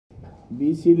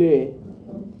బీసీలే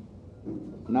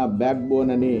నా back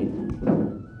bone అని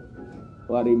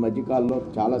వారి మధ్యకాలంలో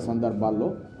చాలా సందర్భాల్లో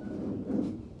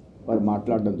వారు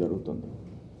మాట్లాడడం జరుగుతుంది.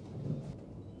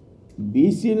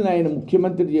 బీసీలను ఆయన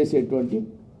ముఖ్యమంత్రి చేసేటువంటి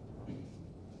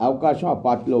అవకాశం ఆ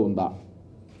పార్టీలో ఉందా?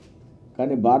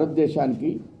 కానీ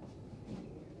భారతదేశానికి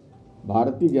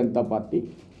భారతీయ జనతా పార్టీ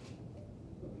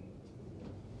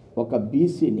ఒక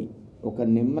బీసీని, ఒక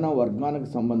నిమ్న వర్గానికి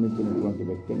సంబంధించినటువంటి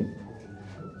వ్యక్తిని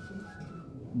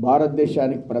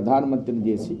భారతదేశానికి ప్రధానమంత్రిని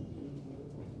చేసి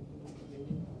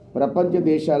ప్రపంచ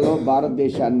దేశాల్లో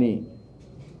భారతదేశాన్ని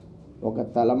ఒక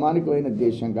తలమానికమైన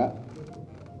దేశంగా,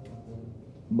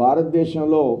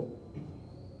 భారతదేశంలో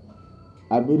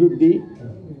అభివృద్ధి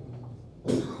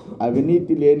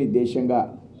అవినీతి లేని దేశంగా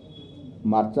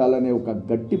మార్చాలనే ఒక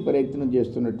గట్టి ప్రయత్నం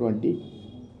చేస్తున్నటువంటి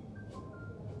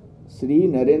శ్రీ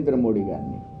నరేంద్ర మోడీ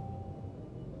గారిని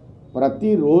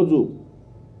ప్రతిరోజు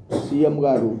సీఎం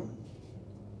గారు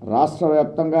రాష్ట్ర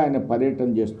వ్యాప్తంగా ఆయన పర్యటన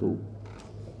చేస్తూ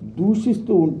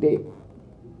దూషిస్తూ ఉంటే,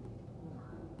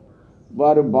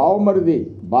 వారు బావమరిది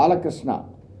బాలకృష్ణ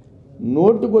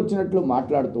నోటుకొచ్చినట్లు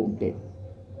మాట్లాడుతూ ఉంటే,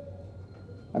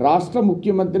 రాష్ట్ర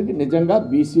ముఖ్యమంత్రికి నిజంగా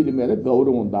బీసీల మీద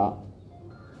గౌరవం ఉందా?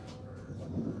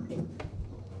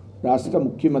 రాష్ట్ర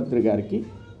ముఖ్యమంత్రి గారికి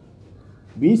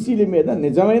బీసీల మీద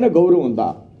నిజమైన గౌరవం ఉందా?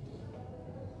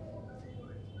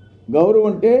 గౌరవం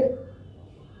అంటే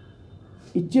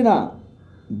ఇచ్చిన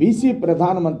బీసీ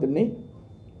ప్రధానమంత్రిని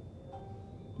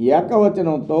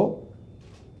ఏకవచనంతో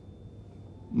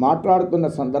మాట్లాడుతున్న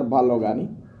సందర్భాల్లో కానీ,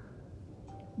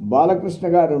 బాలకృష్ణ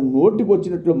గారు నోటికి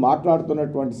వచ్చినట్లు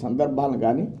మాట్లాడుతున్నటువంటి సందర్భాలు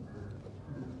కానీ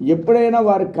ఎప్పుడైనా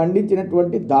వారు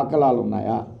ఖండించినటువంటి దాఖలాలు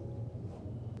ఉన్నాయా?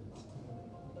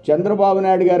 చంద్రబాబు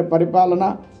నాయుడు గారి పరిపాలన,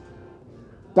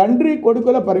 తండ్రి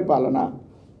కొడుకుల పరిపాలన,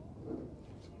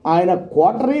 ఆయన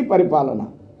కోటరీ పరిపాలన.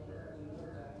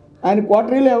 ఆయన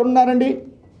కోటరీలో ఎవరున్నారండి?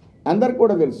 అందరికి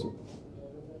కూడా తెలుసు.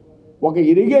 ఒక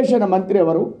ఇరిగేషన్ మంత్రి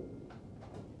ఎవరు,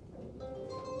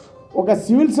 ఒక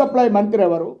సివిల్ సప్లై మంత్రి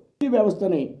ఎవరు? ఈ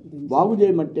వ్యవస్థని బాగు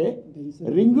చేయమంటే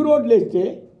రింగ్ రోడ్లు వేస్తే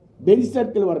బెంచ్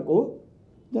సర్కిల్ వరకు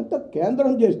ఇదంతా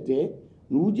కేంద్రం చేస్తే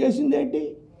నువ్వు చేసింది ఏంటి?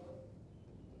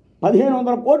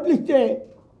 1500 కోట్లు ఇస్తే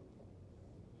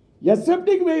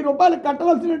ఎస్ఎఫ్టీకి 1000 రూపాయలు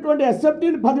కట్టవలసినటువంటి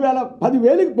ఎస్ఎఫ్టీని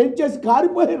 10,000కి పెంచేసి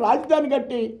కారిపోయి రాజధాని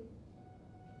కట్టి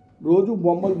రోజు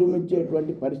బొమ్మలు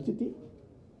చూపించేటువంటి పరిస్థితి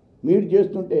మీరు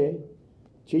చేస్తుంటే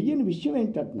చెయ్యని విషయం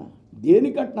ఏంటట్నా?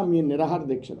 దేనికట్నా మీ నిరాహార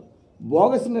దీక్షలు,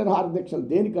 బోగస్ నిరాహార దీక్షలు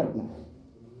దేనికట్నా?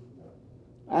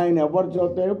 ఆయన ఎవరు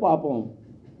చూస్తాయో పాపం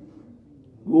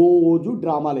రోజు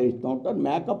డ్రామాలు వేస్తూ ఉంటారు.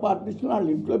 మేకప్ ఆర్టిస్టులు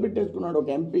వాళ్ళు ఇంట్లో పెట్టేసుకున్నాడు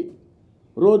ఒక ఎంపీ,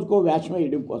 రోజుకో వేషం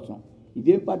వేయడం కోసం.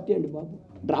 ఇదే పార్టీ అండి బాబు?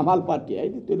 డ్రామాల పార్టీయా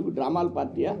ఇది? తెలుగు డ్రామాల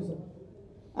పార్టీయా?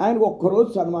 ఆయనకు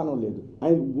ఒక్కరోజు సన్మానం లేదు.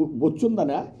 ఆయన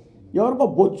బొచ్చుందనా? ఎవరికో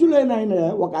బొచ్చు లేని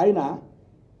ఆయన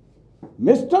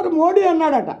మిస్టర్ మోడీ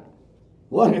అన్నాడట.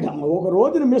 ఓరేడమ్మ, ఒక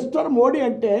రోజున మిస్టర్ మోడీ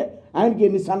అంటే ఆయనకి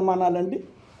ఎన్ని సన్మానాలండి?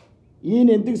 ఈయన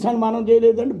ఎందుకు సన్మానం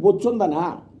చేయలేదండి? బొచ్చు ఉందనా?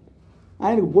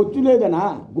 ఆయనకు బొచ్చు లేదనా?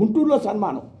 గుంటూరులో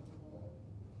సన్మానం,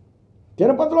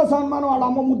 తిరుపతిలో సన్మానం వాళ్ళ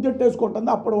అమ్మ ముద్దెట్టేసుకుంటుంది.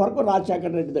 అప్పటి వరకు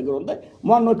రాజశేఖర రెడ్డి దగ్గర ఉంది.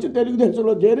 మొన్న వచ్చి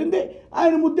తెలుగుదేశంలో చేరింది,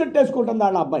 ఆయన ముద్దెట్టేసుకుంటుంది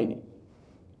వాళ్ళ అబ్బాయిని.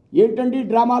 ఏంటండి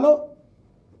డ్రామాలో?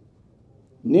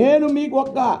 నేను మీకు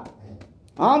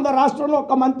ఆంధ్ర రాష్ట్రంలో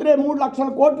ఒక మంత్రి 3 లక్షల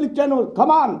కోట్లు ఇచ్చాను,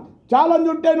 కమాన్ ఛాలెంజ్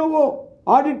ఉంటే నువ్వు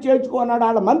ఆడిట్ చేయించుకో అన్నాడు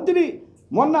వాళ్ళ మంత్రి.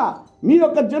 మొన్న మీ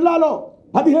యొక్క జిల్లాలో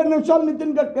 15 నిమిషాలు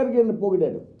నితిన్ గడ్కరీని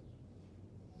పొగిడాడు.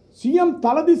 సీఎం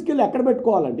తల తీసుకెళ్ళి ఎక్కడ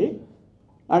పెట్టుకోవాలండి?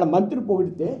 వాళ్ళ మంత్రి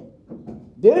పొగిడితే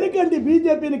దేనికండి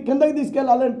బీజేపీని కిందకి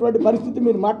తీసుకెళ్ళాలనేటువంటి పరిస్థితి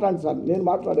మీరు మాట్లాడండి సార్. నేను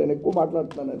మాట్లాడాను, ఎక్కువ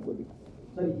మాట్లాడుతున్నాను అనుకోండి.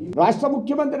 రాష్ట్ర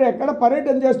ముఖ్యమంత్రి ఎక్కడ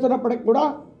పర్యటన చేస్తున్నప్పటికి కూడా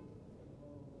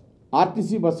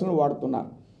ఆర్టీసీ బస్సును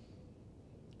వాడుతున్నారు.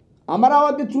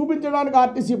 అమరావతి చూపించడానికి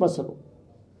ఆర్టీసీ బస్సులు,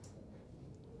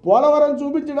 పోలవరం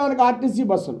చూపించడానికి ఆర్టీసీ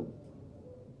బస్సులు.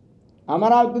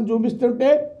 అమరావతిని చూపిస్తుంటే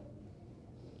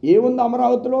ఏముంది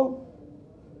అమరావతిలో?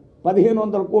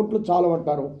 1500 కోట్లు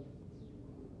చాలవంటారు,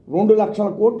 2 లక్షల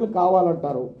కోట్లు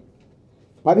కావాలంటారు,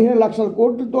 15 లక్షల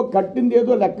కోట్లతో కట్టింది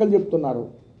ఏదో లెక్కలు చెప్తున్నారు.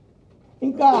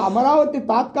 ఇంకా అమరావతి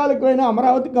తాత్కాలికమైన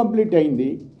అమరావతి కంప్లీట్ అయింది.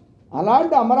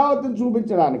 అలాంటి అమరావతిని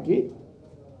చూపించడానికి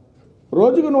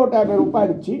రోజుకు 150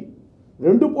 రూపాయలు ఇచ్చి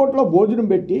 2 పూట్ల భోజనం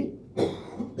పెట్టి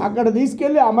అక్కడ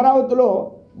తీసుకెళ్ళి అమరావతిలో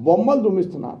బొమ్మలు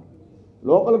చూపిస్తున్నారు.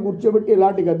 లోపల కూర్చోబెట్టి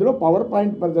ఇలాంటి గదిలో పవర్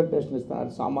పాయింట్ ప్రజెంటేషన్ ఇస్తున్నారు.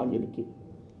 సామాన్యులకి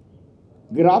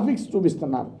గ్రాఫిక్స్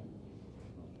చూపిస్తున్నారు.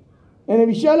 నేను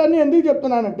విషయాలన్నీ ఎందుకు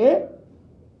చెప్తున్నానంటే,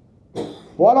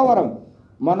 పోలవరం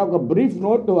మనొక బ్రీఫ్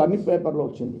నోట్ అన్ని పేపర్లో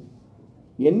వచ్చింది.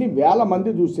 ఎన్ని వేల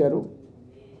మంది చూశారు,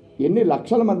 ఎన్ని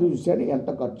లక్షల మంది చూశారు, ఎంత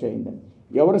ఖర్చు అయిందని.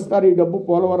 ఎవరిస్తారు ఈ డబ్బు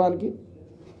పోలవరానికి?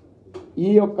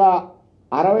 ఈ యొక్క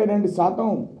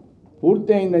 62%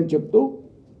 పూర్తి అయిందని చెప్తూ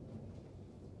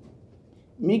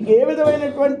మీకు ఏ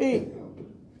విధమైనటువంటి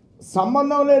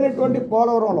సంబంధం లేనటువంటి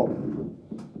పోలవరంలో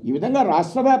ఈ విధంగా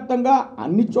రాష్ట్ర వ్యాప్తంగా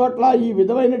అన్ని చోట్ల ఈ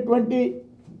విధమైనటువంటి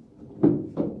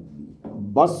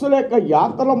బస్సుల యొక్క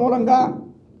యాత్రల మూలంగా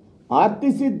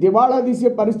ఆర్టీసీ దివాళా తీసే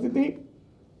పరిస్థితి,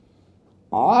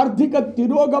 ఆర్థిక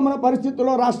తిరోగమన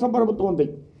పరిస్థితిలో రాష్ట్ర ప్రభుత్వం ఉంది.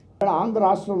 ఆంధ్ర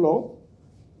రాష్ట్రంలో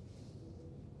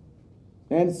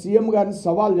నేను సీఎం గారిని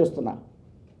సవాల్ చేస్తున్నా,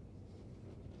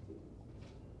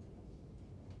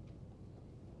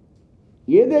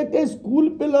 ఏదైతే స్కూల్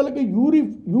పిల్లలకి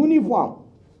యూనిఫామ్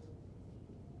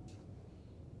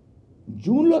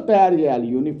జూన్లో తయారు చేయాలి,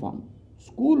 యూనిఫామ్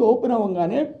స్కూల్ ఓపెన్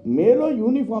అవ్వగానే మేలో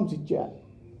యూనిఫామ్స్ ఇచ్చేయాలి,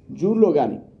 జూన్లో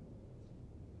కానీ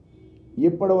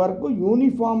ఇప్పటి వరకు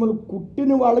యూనిఫాములు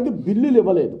కుట్టిన వాళ్ళకి బిల్లులు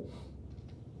ఇవ్వలేదు.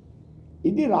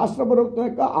 ఇది రాష్ట్ర ప్రభుత్వం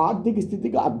యొక్క ఆర్థిక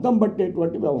స్థితికి అద్దం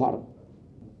పట్టేటువంటి వ్యవహారం.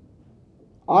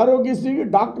 ఆరోగ్యశ్రీ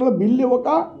డాక్టర్ల బిల్లు ఇవ్వక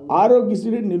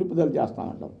ఆరోగ్యశ్రీ నిలుపుదల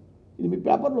చేస్తానంటాం. ఇది మీ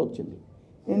పేపర్లో వచ్చింది.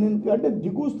 నేను ఎందుకంటే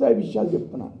దిగువ స్థాయి విషయాలు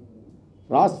చెప్తున్నాను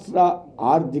రాష్ట్ర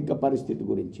ఆర్థిక పరిస్థితి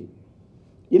గురించి.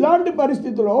 ఇలాంటి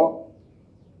పరిస్థితిలో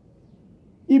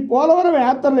ఈ పోలవరం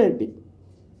యాత్రలు ఏంటి,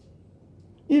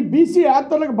 ఈ బీసీ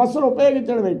యాత్రలకు బస్సులు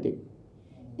ఉపయోగించడం ఏంటి,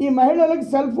 ఈ మహిళలకు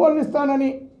సెల్ ఫోన్లు ఇస్తానని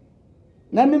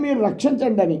నన్ను మీరు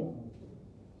రక్షించండి అని,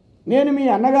 నేను మీ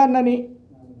అన్నగారినని,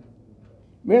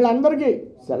 వీళ్ళందరికీ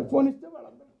సెల్ ఫోన్ ఇస్తే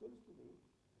వాళ్ళందరికీ తెలుస్తుంది,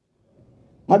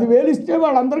 10,000 ఇస్తే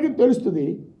వాళ్ళందరికీ తెలుస్తుంది,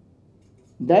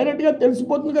 డైరెక్ట్గా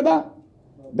తెలిసిపోతుంది కదా.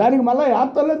 దానికి మళ్ళీ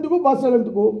యాత్రలు ఎందుకు, బస్సులు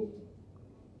ఎందుకు?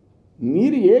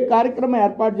 మీరు ఏ కార్యక్రమం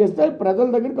ఏర్పాటు చేస్తే ప్రజల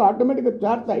దగ్గరికి ఆటోమేటిక్గా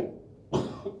చేరుతాయి.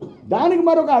 దానికి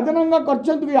మరొక అదనంగా ఖర్చు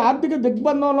ఎందుకు? ఆర్థిక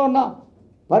దిగ్బంధంలో ఉన్న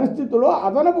పరిస్థితుల్లో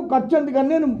అదనపు ఖర్చు ఎందుకని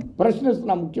నేను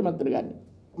ప్రశ్నిస్తున్నా ముఖ్యమంత్రి గారిని.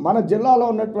 మన జిల్లాలో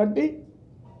ఉన్నటువంటి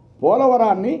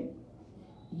పోలవరాన్ని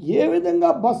ఏ విధంగా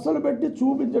బస్సులు పెట్టి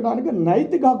చూపించడానికి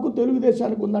నైతిక హక్కు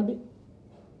తెలుగుదేశానికి ఉందండి?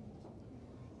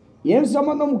 ఏం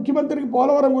సంబంధం ముఖ్యమంత్రికి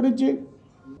పోలవరం గురించి?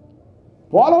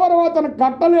 పోలవరం అతను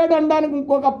కట్టలేడనడానికి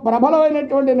ఇంకొక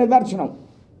ప్రబలమైనటువంటి నిదర్శనం,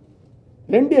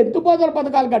 2 ఎత్తిపోతల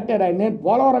పథకాలు కట్టారు ఆయన. నేను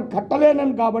పోలవరం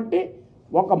కట్టలేనని కాబట్టి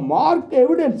ఒక మార్క్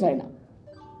ఎవిడెన్స్ ఆయన.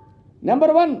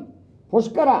 నెంబర్ 1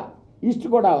 పుష్కర east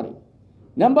Godavari,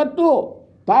 number 2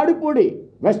 Tadipudi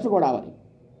west Godavari.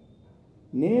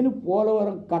 నేను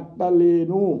పోలవరం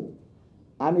కట్టలేను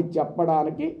అని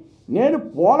చెప్పడానికి, నేను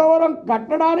పోలవరం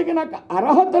కట్టడానికి నాకు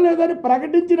అర్హత లేదని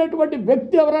ప్రకటించినటువంటి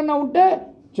వ్యక్తి ఎవరన్నా ఉంటే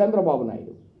చంద్రబాబు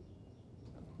నాయుడు.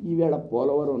 ఈవేళ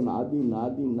పోలవరం నాది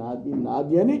నాది నాది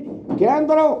నాది అని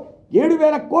కేంద్రం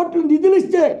 7,000 కోట్లు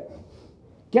నిధులిస్తే,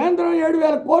 కేంద్రం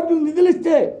 7,000 కోట్లు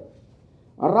నిధులిస్తే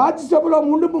రాజ్యసభలో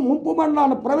ముంపు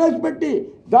మండలాన్ని ప్రవేశపెట్టి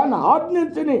దాన్ని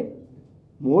ఆర్డినెన్స్ని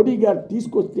మోడీ గారు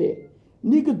తీసుకొస్తే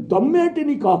నీకు దమ్మేంటి,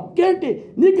 నీకు హక్కేంటి,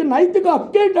 నీకు నైతిక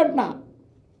హక్కేంటి అంటున్నా.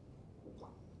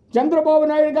 చంద్రబాబు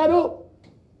నాయుడు గారు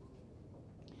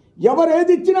ఎవరు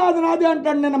ఏది ఇచ్చినా అది నాది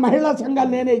అంటాడు. నిన్న మహిళా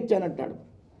సంఘాలు నేనే ఇచ్చానంటాడు.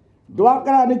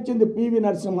 డ్వాక్రాని ఇచ్చింది పివి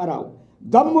నరసింహారావు.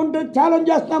 దమ్ముంటే ఛాలెంజ్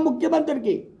చేస్తున్నా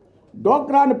ముఖ్యమంత్రికి.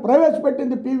 డ్వాక్రాని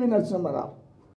ప్రవేశపెట్టింది పివి నరసింహారావు.